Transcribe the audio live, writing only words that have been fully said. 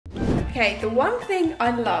Okay, the one thing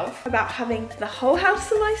I love about having the whole house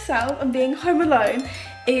to myself and being home alone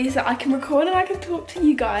is that I can record and I can talk to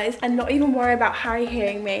you guys and not even worry about Harry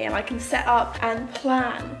hearing me, and I can set up and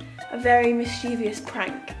plan a very mischievous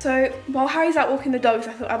prank. So while Harry's out walking the dogs,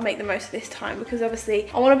 I thought I'd make the most of this time, because obviously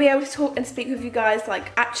I want to be able to talk and speak with you guys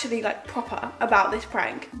like actually like proper about this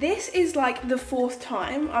prank. This is like the 4th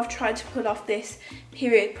time I've tried to pull off this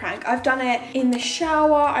period prank. I've done it in the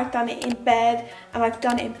shower, I've done it in bed, and I've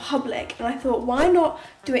done it in public, and I thought, why not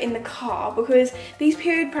do it in the car? Because these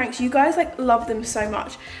period pranks, you guys like love them so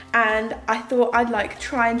much, and I thought I'd like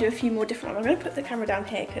try and do a few more different ones. I'm gonna put the camera down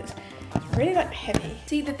here because it's really like heavy.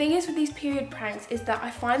 See, the thing is with these period pranks is that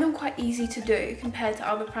I find them quite easy to do compared to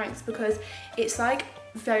other pranks, because it's like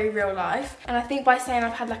very real life, and I think by saying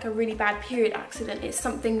I've had like a really bad period accident, it's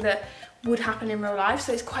something that would happen in real life,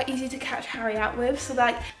 so it's quite easy to catch Harry out with. So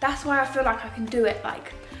like that's why I feel like I can do it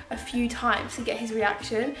like a few times to get his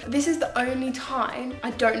reaction. This is the only time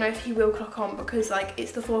I don't know if he will clock on, because like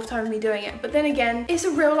it's the 4th time of me doing it. But then again, it's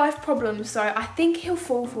a real life problem, so I think he'll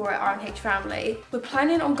fall for it, RNH family. We're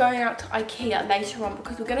planning on going out to IKEA later on,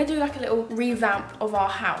 because we're gonna do like a little revamp of our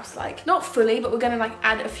house, like not fully, but we're gonna like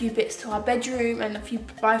add a few bits to our bedroom and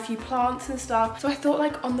buy a few plants and stuff. So I thought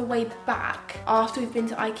like on the way back, after we've been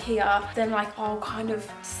to IKEA, then like I'll kind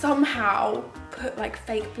of somehow put like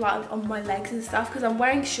fake blood on my legs and stuff, because I'm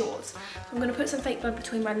wearing shorts. So I'm going to put some fake blood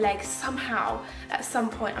between my legs somehow at some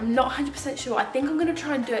point. I'm not 100% sure. I think I'm going to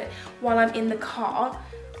try and do it while I'm in the car,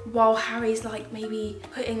 while Harry's like maybe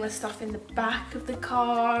putting the stuff in the back of the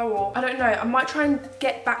car, or I don't know. I might try and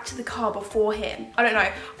get back to the car before him. I don't know.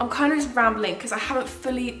 I'm kind of just rambling because I haven't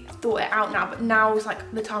fully thought it out now, but now is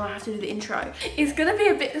like the time I have to do the intro. It's going to be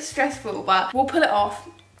a bit stressful, but we'll pull it off.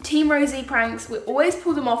 Team Rosie pranks, we always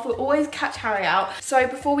pull them off, we always catch Harry out. So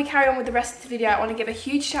before we carry on with the rest of the video, I want to give a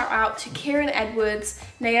huge shout out to Kieran Edwards,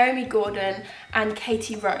 Naomi Gordon, and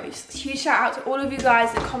Katie Rose. Huge shout out to all of you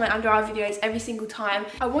guys that comment under our videos every single time.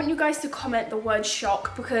 I want you guys to comment the word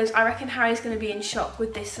shock, because I reckon Harry's going to be in shock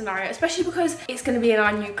with this scenario, especially because it's going to be in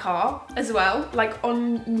our new car as well, like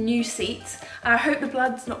on new seats. And I hope the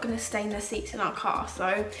blood's not going to stain the seats in our car.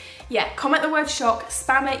 So yeah, comment the word shock,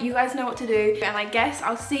 spam it, you guys know what to do. And I guess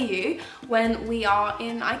I'll see you when we are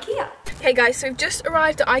in IKEA. Hey guys, so we've just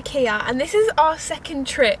arrived at IKEA, and this is our 2nd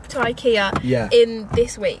trip to IKEA in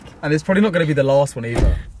this week. And it's probably not going to be the last one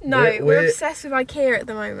either. No, we're obsessed with IKEA at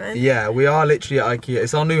the moment. Yeah, we are literally at IKEA.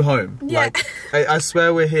 It's our new home. Yeah. Like, I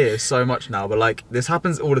swear we're here so much now, but like this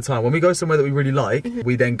happens all the time. When we go somewhere that we really like,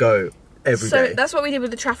 we then go every day. So that's what we did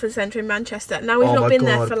with the Trafford Centre in Manchester. Now we've not been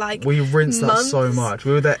there for like we rinsed that so much.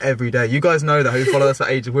 We were there every day. You guys know that, who follow us for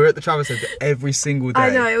ages. We were at the Trafford Centre every single day. I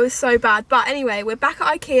know, it was so bad. But anyway, we're back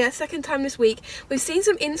at IKEA, 2nd time this week. We've seen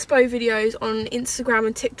some inspo videos on Instagram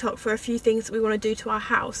and TikTok for a few things that we want to do to our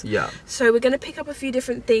house. Yeah. So we're going to pick up a few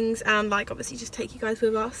different things and like obviously just take you guys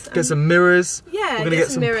with us. Get some mirrors. Yeah, we're going to get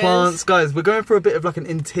some plants. Guys, we're going for a bit of like an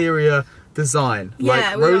interior design.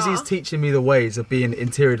 Yeah, like Rosie's teaching me the ways of being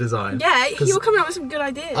interior design. Yeah, you were coming up with some good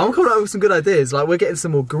ideas. I'm coming up with some good ideas. Like we're getting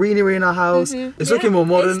some more greenery in our house. It's looking more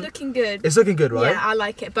modern. It's looking good. It's looking good, right? Yeah, I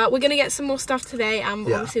like it. But we're gonna get some more stuff today, and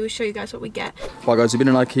obviously we'll show you guys what we get. Right guys, we've been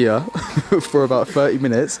in IKEA for about 30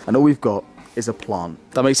 minutes, and all we've got is a plant.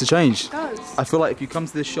 That makes a change. It does. I feel like if you come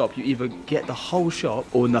to this shop, you either get the whole shop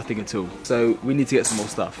or nothing at all. So we need to get some more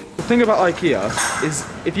stuff. The thing about IKEA is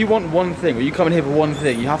if you want one thing, or you come in here for one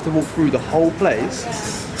thing, you have to walk through the whole place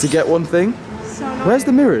to get one thing. So nice. Where's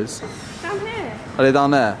the mirrors? Down here. Are they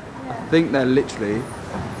down there? Yeah. I think they're literally,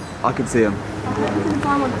 I can see them. I hope we can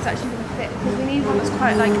find one that's actually going to fit, because we need one that's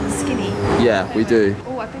quite like skinny. Yeah, we do.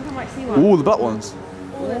 Oh, I think I might see one. Ooh, the black ones.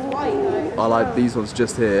 Oh, there's white though. I like these ones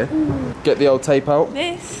just here. Get the old tape out.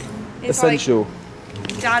 This is essential.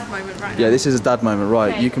 Like dad moment right now. Yeah, this is a dad moment,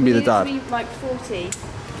 right? Okay, you can be the dad. Be like 40.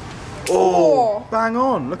 Oh, bang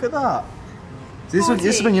on! Look at that. This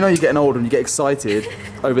is when you know you're getting old and you get excited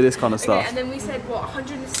over this kind of stuff. Okay, and then we said what,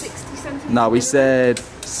 160 centimeters? No, we said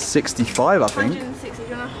 65, I think. 160. Do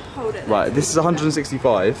you want to hold it? Right, this is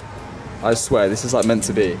 165. I swear, this is like meant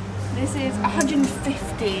to be. This is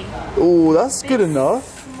 150. Oh, that's good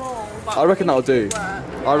enough. Small, but I reckon that'll do.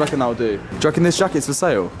 I reckon that'll do. Do you reckon this jacket's for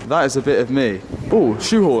sale? That is a bit of me. Oh,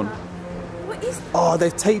 shoehorn. What is this? Oh,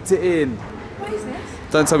 they've taped it in. What is this?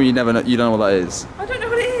 Don't tell me you don't know what that is. I don't know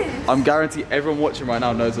what it is. I'm guaranteed everyone watching right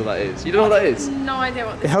now knows what that is. You don't know what that is? No idea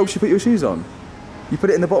what this is. It helps you put your shoes on. You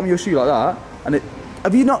put it in the bottom of your shoe like that, and it...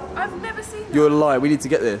 Have you not? I've never seen that. You're lying. We need to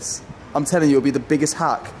get this. I'm telling you, it'll be the biggest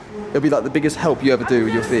hack. It'll be like the biggest help you ever do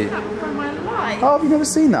with your feet. I've never seen that before in my life. Oh, have you never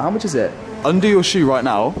seen that? How much is it? Undo your shoe right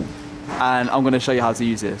now, and I'm going to show you how to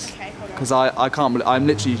use this. Okay, hold on. Because I can't believe... I'm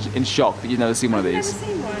literally in shock that you've never seen one of these. I've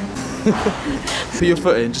never seen one. Put your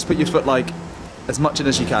foot in, just put your foot like as much in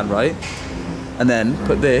as you can, right? And then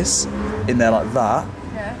put this in there like that.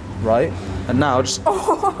 Yeah. Right? And now just...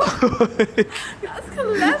 Oh, that's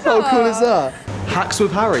clever. How cool is that? Hacks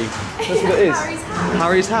with Harry. That's what it is.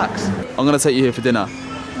 Harry's hacks. I'm going to take you here for dinner.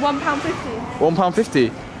 £1.50.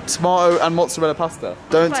 £1.50. Tomato and mozzarella pasta.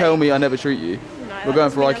 Don't tell me I never treat you. No, we're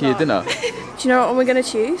going for IKEA dinner. Do you know what one we're going to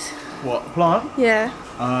choose? What, a plant? Yeah.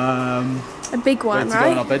 A big one, to right?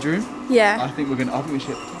 go in our bedroom? Yeah. I think we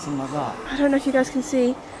should put something like that. I don't know if you guys can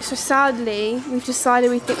see. So sadly, we've decided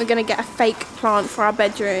we think we're going to get a fake plant for our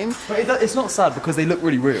bedroom. But it's not sad because they look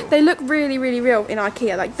really real. They look really, really real in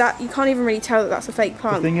IKEA. Like that, you can't even really tell that that's a fake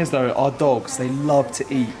plant. The thing is though, our dogs, they love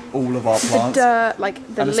to eat all of our plants. The dirt, like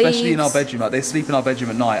the leaves. And especially in our bedroom, like they sleep in our bedroom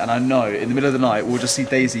at night, and I know in the middle of the night we'll just see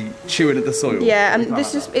Daisy chewing at the soil. Yeah, and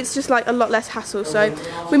it's just like a lot less hassle. So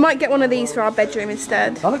we might get one of these for our bedroom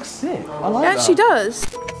instead. That looks sick. I like that. It actually does.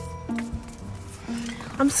 does.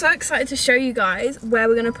 I'm so excited to show you guys where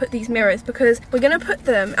we're going to put these mirrors, because we're going to put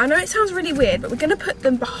them, I know it sounds really weird, but we're going to put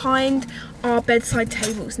them behind our bedside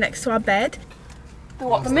tables next to our bed.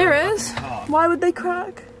 What, the mirrors? Why would they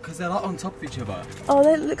crack? Because they're like on top of each other. Oh,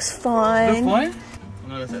 that looks fine. Look fine? I'm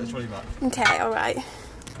going to take the trolley back. Okay, alright.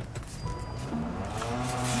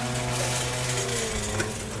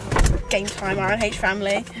 Game time, RNH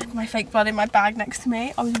family. My fake blood in my bag next to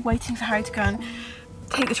me. I was waiting for Harry to go and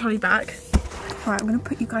take the trolley back. Right, I'm going to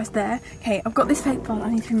put you guys there. Okay, I've got this fake blood. I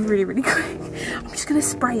need to be really, really quick. I'm just going to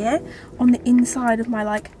spray it on the inside of my,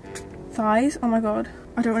 like, thighs. Oh my god.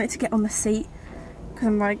 I don't want it to get on the seat, because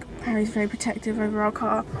I'm like, Harry's very protective over our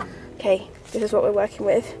car. Okay, this is what we're working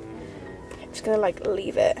with. I'm just going to, like,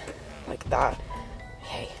 leave it like that.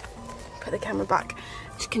 Okay, put the camera back.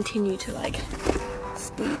 Just continue to, like,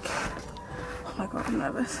 speak. Oh my god, I'm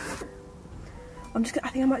nervous. I think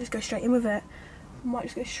I might just go straight in with it. I might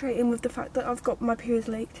just go straight in with the fact that I've got my periods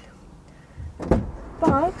leaked.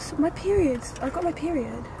 Bugs, my periods. I've got my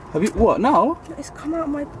period. Have you, what, now? It's come out of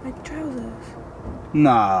my trousers.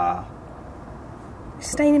 Nah.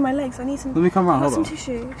 It's staining my legs. I need some. Let me come around, hold on. some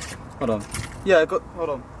tissues. Hold on. Yeah, hold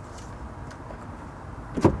on.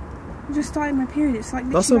 I'm just starting my period. It's like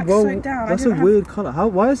literally soaked down. That's a weird colour.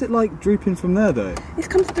 Why is it like drooping from there though? It's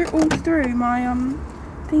come through all through my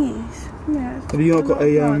thingies. Yeah. Have you not got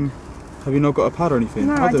a Have you not got a pad or anything?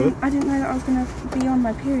 No, I didn't know that I was gonna be on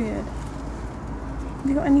my period. Have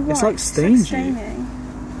you got any wipes? It's like staining.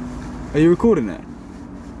 Are you recording it?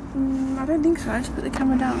 I don't think so. I just put the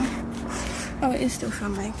camera down. Oh, it is still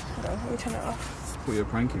filming. Hold on, let me turn it off. I thought you were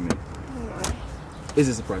pranking me. No. Is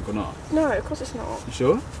this a prank or not? No, of course it's not. You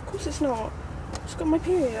sure? Of course it's not. I've just got my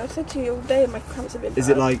period. I said to you all day my cramps have been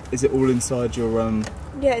bad. Is it all inside your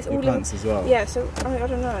yeah, it's all pants as well? Yeah, so I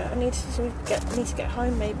don't know. I need to get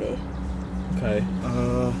home maybe. Okay.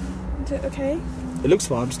 Is it okay? It looks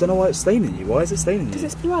fine. I just don't know why it's staining you. Why is it staining you? Because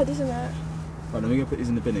it's blood, isn't it? Right, now we're gonna put these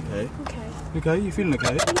in the bin, okay? Okay. Okay, you feeling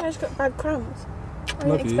okay? Yeah, I just got bad cramps. I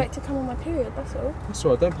didn't expect to come on my period, that's all. That's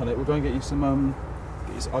alright, don't panic. We'll go and get you some,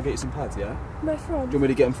 I'll get you some pads, yeah? Where from? Do you want me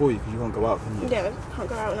to get them for you? Because you can't go out, can you? Yeah, I can't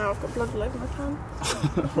go out now. I've got blood all over my pan.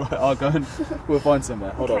 Right, I'll go and we'll find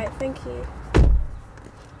somewhere. Hold on. Okay, thank you.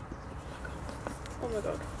 Oh my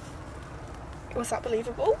god. Was that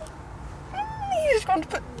believable? You just gone to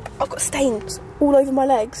put... I've got stains all over my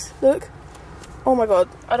legs. Look. Oh my god.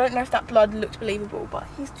 I don't know if that blood looks believable, but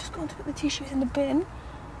he's just gone to put the tissues in the bin.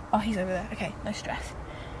 Oh, he's over there. Okay, no stress.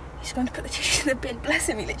 He's going to put the tissues in the bin. Bless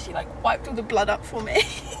him, he literally like wiped all the blood up for me.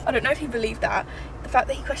 I don't know if he believed that. The fact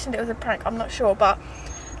that he questioned it was a prank, I'm not sure, but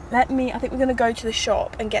I think we're going to go to the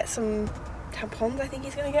shop and get some tampons, I think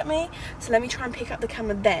he's going to get me. So let me try and pick up the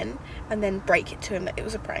camera then, and then break it to him that it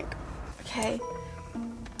was a prank. Okay.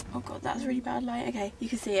 Oh god, that's really bad light. Okay, you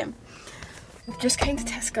can see him. We've just came to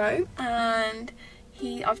Tesco, and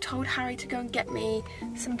I've told Harry to go and get me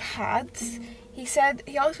some pads. He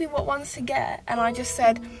asked me what ones to get, and I just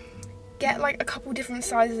said, get like a couple different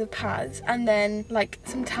sizes of pads and then like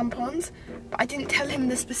some tampons, but I didn't tell him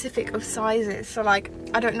the specific of sizes, so like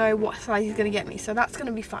I don't know what size he's gonna get me, so that's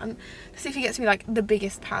gonna be fun to see if he gets me like the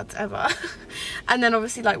biggest pads ever. And then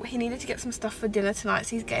obviously like he needed to get some stuff for dinner tonight,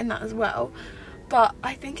 so he's getting that as well. But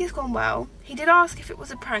I think it's gone well. He did ask if it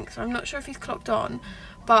was a prank, so I'm not sure if he's clocked on,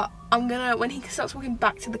 but I'm gonna, when he starts walking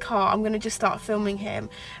back to the car, I'm gonna just start filming him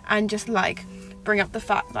and just like bring up the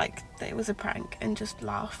fact like that it was a prank and just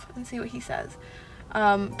laugh and see what he says.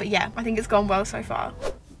 But yeah, I think it's gone well so far.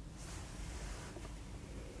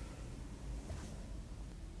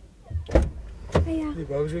 Hey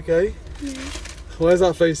Babs, you okay? Yeah. Why is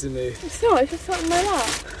that facing me? It's not, it's just sat in my lap.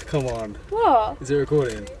 Come on. What? Is it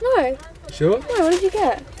recording? No. Sure? No, what did you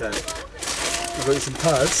get? Okay. I've got you some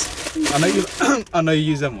pads. I know you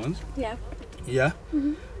use them ones. Yeah. Yeah?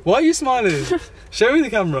 Why are you smiling? Show me the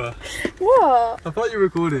camera. What? I thought you were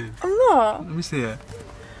recording. I'm not. Let me see it.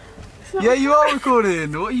 Yeah, you are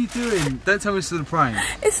recording. What are you doing? Don't tell me it's a prank.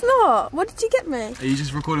 It's not. What did you get me? Are you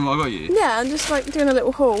just recording what I got you? Yeah, I'm just like doing a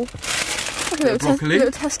little haul. Like a little broccoli?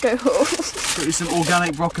 Little Tesco haul. Got you some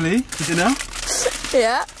organic broccoli for dinner.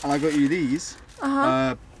 Yeah. And I got you these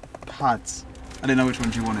pads. I didn't know which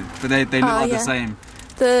ones you wanted, but they look like the same.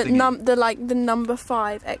 The number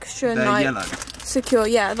 5 extra They're night yellow. secure.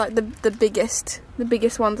 Yeah, like the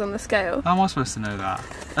biggest ones on the scale. How am I supposed to know that?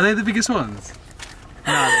 Are they the biggest ones?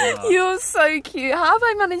 No, they're not. You're so cute. How have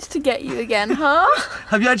I managed to get you again, huh?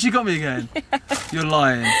 Have you actually got me again? Yeah. You're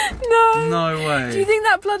lying. No. No way. Do you think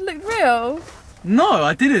that blood looked real? No,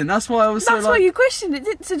 I didn't. That's why I was so That's why you questioned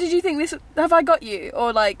it. So did you think this? Have I got you,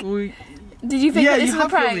 or like? Did you think that this was a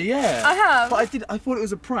prank? Me, yeah. I have. But I thought it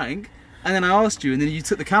was a prank, and then I asked you, and then you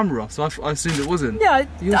took the camera off, so I assumed it wasn't. Yeah,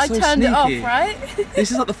 I so turned sneaky. it off, right? This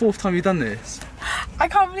is like the 4th time you've done this. I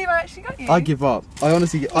can't believe I actually got you. I give up. I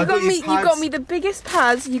honestly. You got me the biggest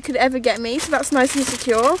pads you could ever get me, so that's nice and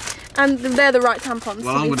secure. And they're the right tampons,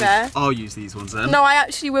 to be fair. I'll use these ones then. No, I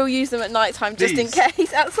actually will use them at night time, just in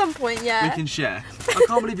case. At some point, yeah. We can share. I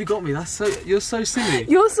can't believe you got me. You're so silly.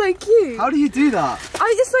 You're so cute. How do you do that?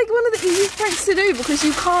 It's like one of the easiest pranks to do, because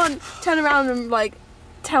you can't turn around and like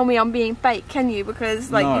tell me I'm being fake, can you?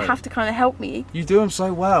 Because like you have to kind of help me. You do them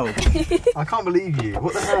so well. I can't believe you.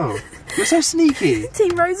 What the hell? You're so sneaky.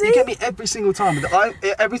 Team Rosie. You get me every single time.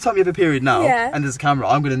 Every time you have a period now and there's a camera,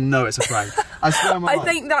 I'm gonna know it's a prank. I swear on my life.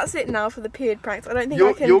 I think that's it now for the period pranks. I don't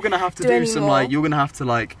think you're gonna have to do some anymore. you're gonna have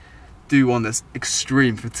to do one that's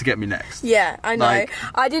extreme to get me next. Yeah, I know.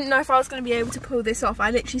 I didn't know if I was going to be able to pull this off.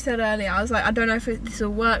 I literally said earlier, I was like, I don't know if this will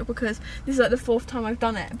work, because this is like the 4th time I've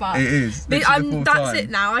done it. But it is. That's it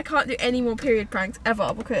now. I can't do any more period pranks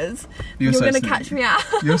ever, because you're so going to sneaky. catch me out.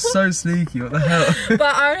 You're so sneaky. What the hell?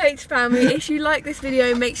 But RH family, if you like this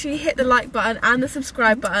video, make sure you hit the like button and the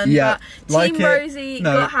subscribe button. Yeah, but Team Rosie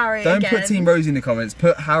got Harry don't again. put Team Rosie in the comments.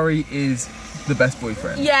 Put Harry is the best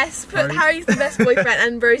boyfriend. Yes, put Harry's the best boyfriend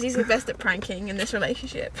and Rosie's the best at pranking in this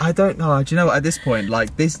relationship. I don't know. Do you know what? At this point, you're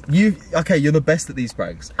the best at these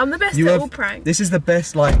pranks. I'm the best at all pranks. This is the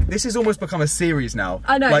best. This has almost become a series now.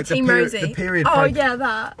 I know. Team Rosie. The period. Oh prank, yeah,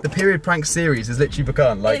 that. The period prank series has literally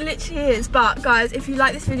begun. It literally is. But guys, if you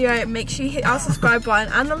like this video, make sure you hit our subscribe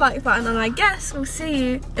button and the like button, and I guess we'll see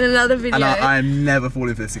you in another video. And I am never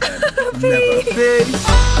falling for this again. Peace. Never.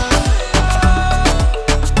 Peace.